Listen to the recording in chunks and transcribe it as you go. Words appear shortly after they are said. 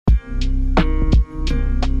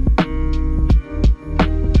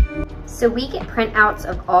So we get printouts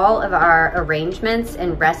of all of our arrangements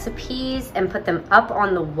and recipes and put them up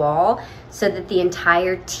on the wall so that the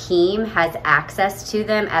entire team has access to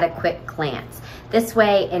them at a quick glance. This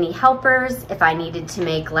way, any helpers, if I needed to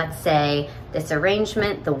make, let's say, this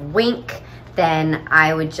arrangement, the wink, then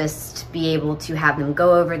I would just be able to have them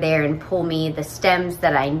go over there and pull me the stems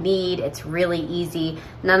that I need. It's really easy.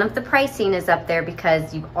 None of the pricing is up there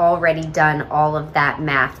because you've already done all of that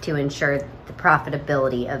math to ensure the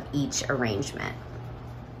profitability of each arrangement.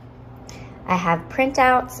 I have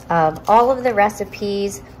printouts of all of the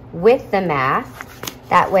recipes with the math.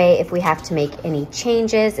 That way, if we have to make any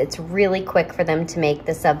changes, it's really quick for them to make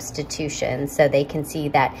the substitution, so they can see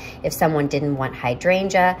that if someone didn't want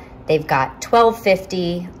hydrangea, they've got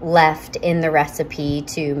 $12.50 left in the recipe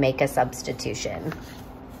to make a substitution.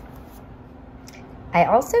 I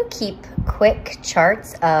also keep quick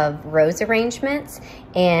charts of rose arrangements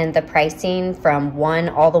and the pricing from 1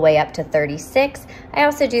 all the way up to 36. I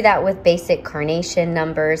also do that with basic carnation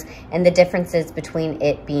numbers and the differences between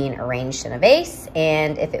it being arranged in a vase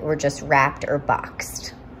and if it were just wrapped or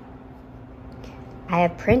boxed. I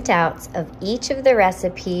have printouts of each of the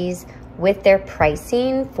recipes with their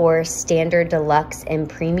pricing for standard, deluxe, and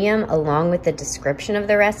premium, along with the description of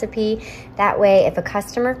the recipe. That way, if a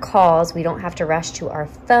customer calls, we don't have to rush to our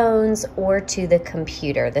phones or to the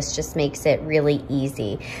computer. This just makes it really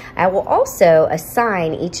easy. I will also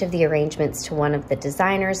assign each of the arrangements to one of the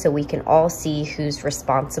designers so we can all see who's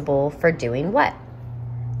responsible for doing what.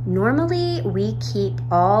 Normally, we keep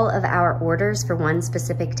all of our orders for one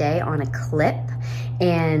specific day on a clip,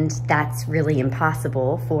 and that's really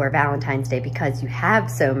impossible for Valentine's Day because you have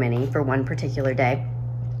so many for one particular day,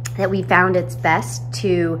 that we found it's best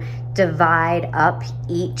to divide up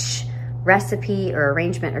each recipe or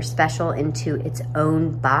arrangement or special into its own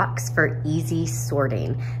box for easy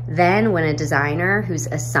sorting. Then when a designer who's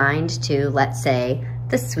assigned to, let's say,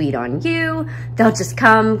 the Sweet on You, they'll just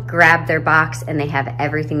come, grab their box, and they have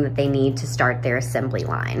everything that they need to start their assembly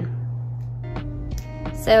line.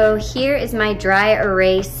 So here is my dry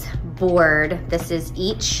erase board. This is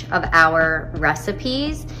each of our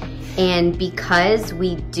recipes, and because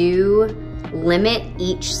we do limit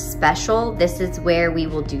each special, this is where we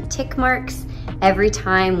will do tick marks every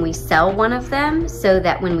time we sell one of them, so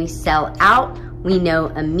that when we sell out, we know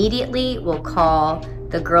immediately. We'll call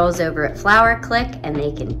the girls over at Clique and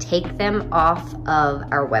they can take them off of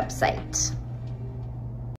our website.